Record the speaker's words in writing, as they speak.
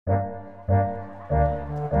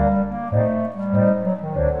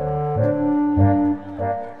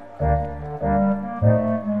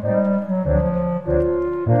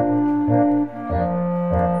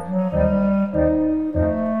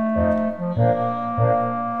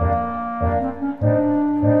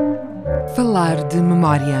Falar de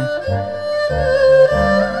memória.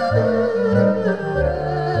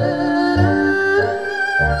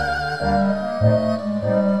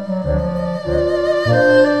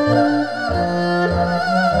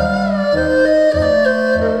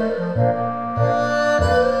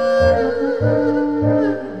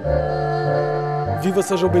 Viva,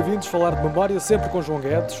 sejam bem-vindos a Falar de Memória, sempre com João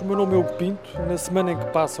Guedes. O meu nome é Hugo Pinto. Na semana em que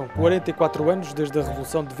passam 44 anos desde a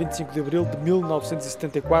Revolução de 25 de Abril de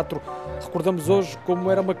 1974, recordamos hoje como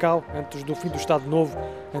era Macau, antes do fim do Estado Novo,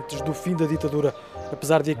 antes do fim da ditadura.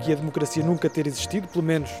 Apesar de aqui a democracia nunca ter existido, pelo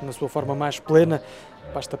menos na sua forma mais plena,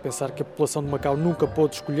 basta pensar que a população de Macau nunca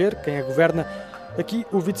pôde escolher quem a governa. Aqui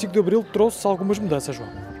o 25 de Abril trouxe algumas mudanças, João.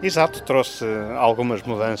 Exato, trouxe algumas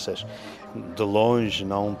mudanças, de longe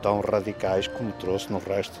não tão radicais como trouxe no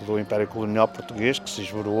resto do Império Colonial Português, que se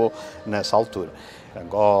esboroou nessa altura.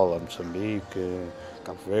 Angola, Moçambique,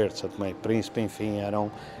 Cabo Verde, São Tomé e Príncipe, enfim,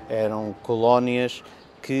 eram colónias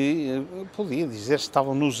que, podia dizer,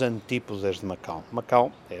 estavam nos antípodas de Macau.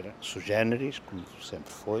 Macau era sui generis, como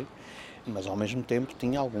sempre foi, mas ao mesmo tempo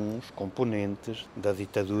tinha alguns componentes da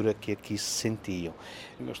ditadura que aqui se sentiam.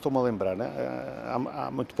 Eu estou-me a lembrar,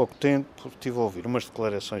 há muito pouco tempo estive a ouvir umas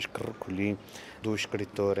declarações que recolhi do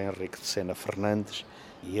escritor Henrique de Sena Fernandes,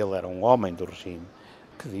 e ele era um homem do regime,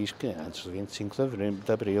 que diz que antes do 25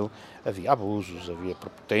 de Abril havia abusos, havia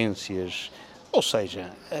prepotências, ou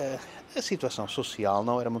seja, a situação social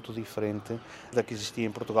não era muito diferente da que existia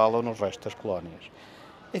em Portugal ou no resto das colónias.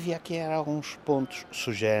 Havia aqui alguns pontos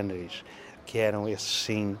sui generis, que eram esses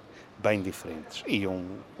sim bem diferentes. E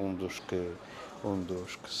um dos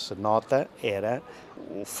que se nota era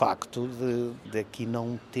o facto de aqui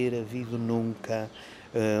não ter havido nunca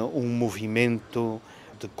um movimento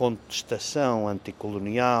de contestação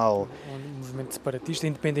anticolonial. Um movimento separatista,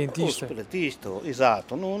 independentista. Separatista,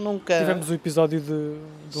 exato. Nunca... Tivemos o episódio de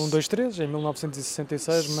 123, em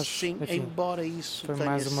 1966, mas sim, enfim, embora isso foi tenha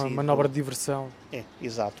mais uma sido... manobra de diversão.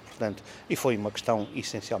 Exato, portanto, e foi uma questão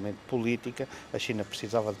essencialmente política. A China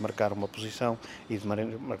precisava de marcar uma posição e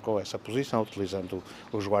marcou essa posição, utilizando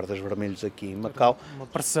os guardas vermelhos aqui em Macau. Uma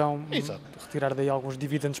pressão, Exato. Retirar daí alguns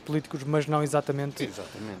dividendos políticos, mas não exatamente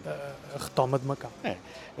a retoma de Macau.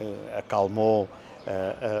 Acalmou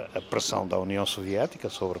a pressão da União Soviética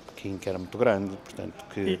sobre Pequim, que era muito grande, portanto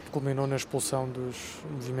que... E culminou na expulsão dos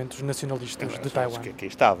movimentos nacionalistas de Taiwan. Que aqui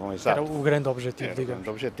estavam, exato. Era o grande objetivo, digamos. O grande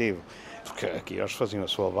objetivo, porque aqui eles faziam a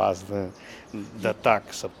sua base de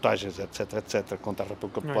ataques, sabotagens, etc, contra a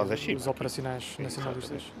República Popular da China. Os operacionais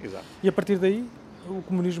nacionalistas. Exato. E a partir daí, o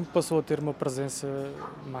comunismo passou a ter uma presença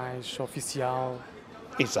mais oficial.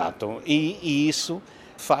 Exato, e isso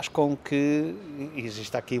faz com que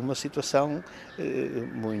exista aqui uma situação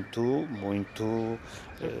muito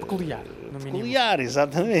peculiar, no mínimo. Peculiar,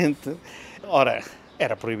 exatamente. Ora,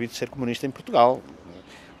 era proibido ser comunista em Portugal.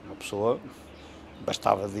 Uma pessoa,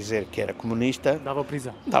 bastava dizer que era comunista... Dava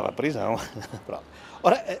prisão. Dava prisão.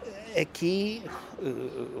 Ora, aqui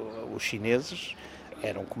os chineses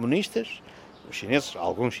eram comunistas,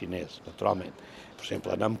 alguns chineses, naturalmente. Por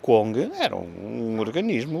exemplo, a Namkwong era um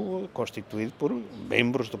organismo constituído por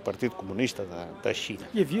membros do Partido Comunista da China.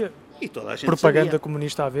 E havia toda a gente propaganda sabia.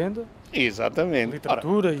 Comunista à venda, exatamente,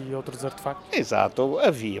 literatura e outros artefactos. Exato.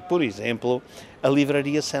 Havia, por exemplo, a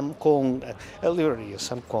livraria Samkong. A livraria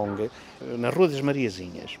Samkong, na Rua das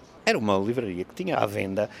Mariazinhas, era uma livraria que tinha à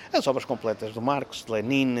venda as obras completas do Marx, de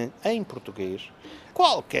Lenin, em português.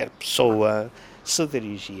 Qualquer pessoa se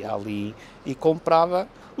dirigia ali e comprava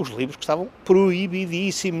os livros que estavam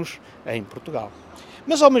proibidíssimos em Portugal.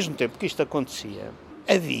 Mas, ao mesmo tempo que isto acontecia,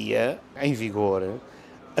 havia em vigor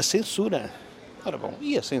a censura. Ora bom,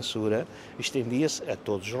 e a censura estendia-se a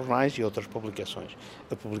todos os jornais e outras publicações.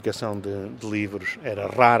 A publicação de livros era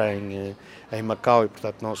rara em Macau e,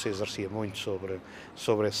 portanto, não se exercia muito sobre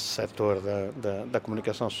esse setor da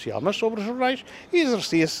comunicação social, mas sobre os jornais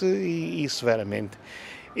exercia-se e severamente.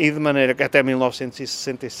 E de maneira que até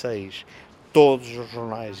 1966 todos os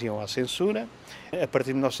jornais iam à censura. A partir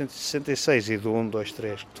de 1966 e do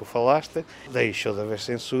 123 que tu falaste, deixou de haver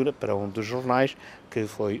censura para um dos jornais, que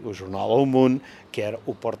foi o jornal O Mun, que era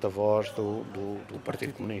o porta-voz do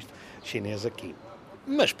Partido Comunista Chinês aqui.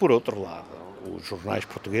 Mas, por outro lado, os jornais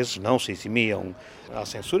portugueses não se eximiam à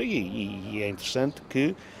censura e é interessante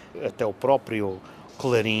que até o próprio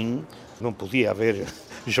Clarim, não podia haver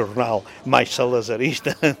jornal mais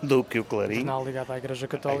salazarista do que o Clarim. Jornal ligado à Igreja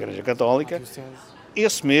Católica. À Igreja Católica.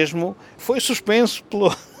 Esse mesmo foi suspenso pelo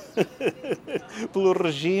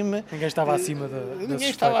regime. Ninguém estava acima da Ninguém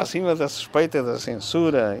estava acima da suspeita, da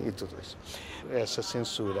censura e tudo isso. Essa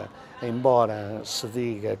censura, embora se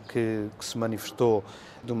diga que se manifestou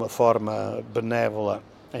de uma forma benévola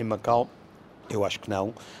em Macau, eu acho que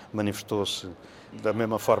não. Manifestou-se da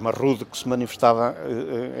mesma forma rude que se manifestava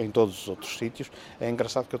em todos os outros sítios. É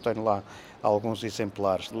engraçado que eu tenho lá alguns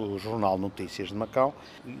exemplares do jornal Notícias de Macau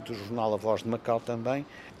e do jornal A Voz de Macau também,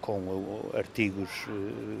 com artigos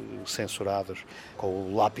censurados com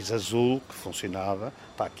o lápis azul que funcionava,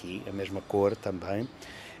 está aqui, a mesma cor também.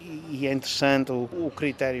 E é interessante, o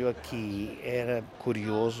critério aqui era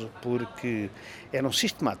curioso porque eram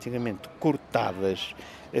sistematicamente cortadas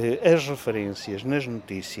as referências nas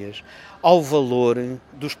notícias ao valor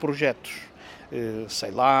dos projetos. Sei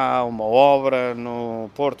lá, uma obra no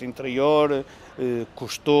Porto Interior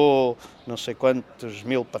custou não sei quantos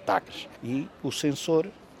mil patacas e o censor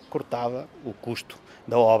cortava o custo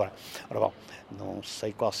da obra. Ora bom, não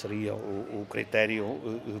sei qual seria o critério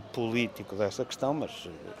político dessa questão, mas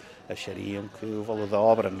achariam que o valor da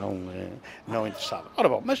obra não interessava. Ora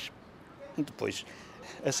bom, mas depois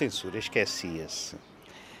a censura esquecia-se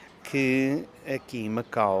que aqui em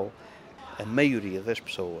Macau a maioria das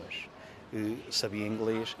pessoas sabia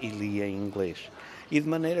inglês e lia em inglês. E de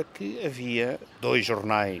maneira que havia 2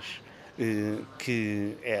 jornais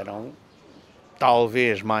que eram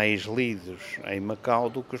talvez mais lidos em Macau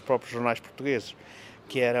do que os próprios jornais portugueses,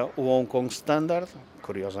 que era o Hong Kong Standard,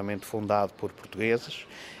 curiosamente fundado por portugueses,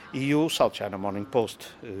 e o South China Morning Post.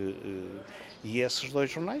 E esses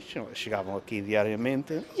 2 jornais chegavam aqui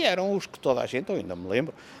diariamente e eram os que toda a gente, eu ainda me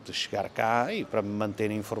lembro, de chegar cá e para me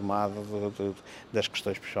manter informado das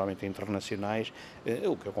questões, principalmente internacionais,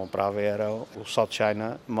 o que eu comprava era o South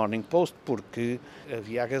China Morning Post, porque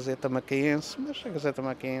havia a Gazeta Macaense, mas a Gazeta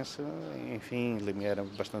Macaense, enfim, era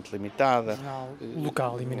bastante limitada. Jornal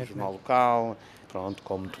local, eminentemente. Jornal local, pronto,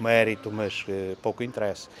 com muito mérito, mas pouco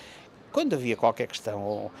interesse. Quando havia qualquer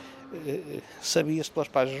questão, sabia-se pelas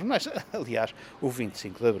páginas dos jornais. Aliás, o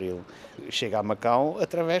 25 de Abril chega a Macau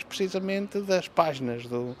através precisamente das páginas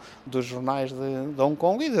dos jornais de Hong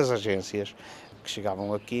Kong e das agências que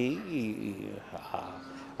chegavam aqui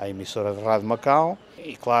à emissora de rádio Macau.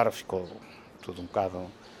 E claro, ficou tudo um bocado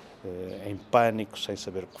em pânico, sem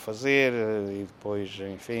saber o que fazer, e depois,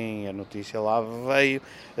 enfim, a notícia lá veio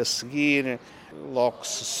a seguir, logo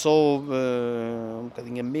se soube, um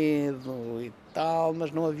bocadinho a medo e tal,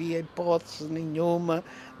 mas não havia hipótese nenhuma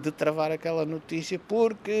de travar aquela notícia,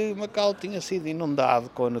 porque Macau tinha sido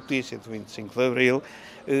inundado com a notícia de 25 de Abril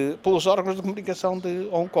pelos órgãos de comunicação de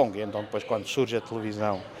Hong Kong. E então depois, quando surge a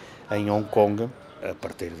televisão em Hong Kong, a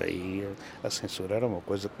partir daí a censura era uma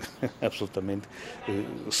coisa absolutamente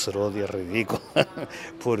seródia, ridícula,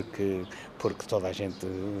 porque toda a gente,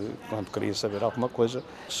 quando queria saber alguma coisa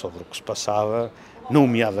sobre o que se passava,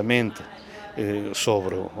 nomeadamente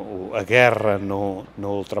sobre a guerra no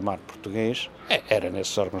ultramar português, era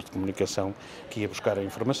nesses órgãos de comunicação que ia buscar a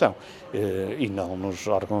informação, e não nos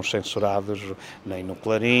órgãos censurados, nem no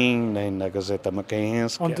Clarim, nem na Gazeta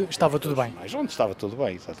Macaense. Onde estava tudo bem. Onde estava tudo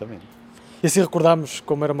bem, exatamente. E assim recordamos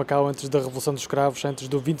como era Macau antes da Revolução dos Escravos, antes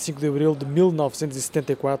do 25 de Abril de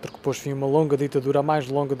 1974, que pôs fim a uma longa ditadura, a mais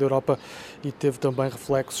longa da Europa, e teve também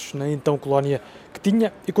reflexos na então colónia, que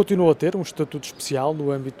tinha e continuou a ter um estatuto especial no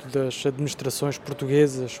âmbito das administrações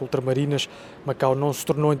portuguesas ultramarinas. Macau não se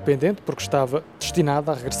tornou independente porque estava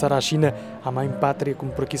destinada a regressar à China, à mãe pátria,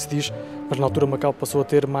 como por aqui se diz, mas na altura Macau passou a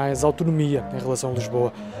ter mais autonomia em relação a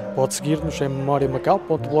Lisboa. Pode seguir-nos em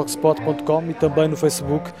memoriamacau.blogspot.com e também no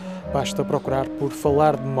Facebook. Basta procurar por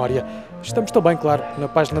Falar de Memória. Estamos também, claro, na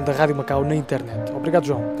página da Rádio Macau na internet. Obrigado,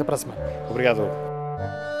 João. Até para a semana. Obrigado.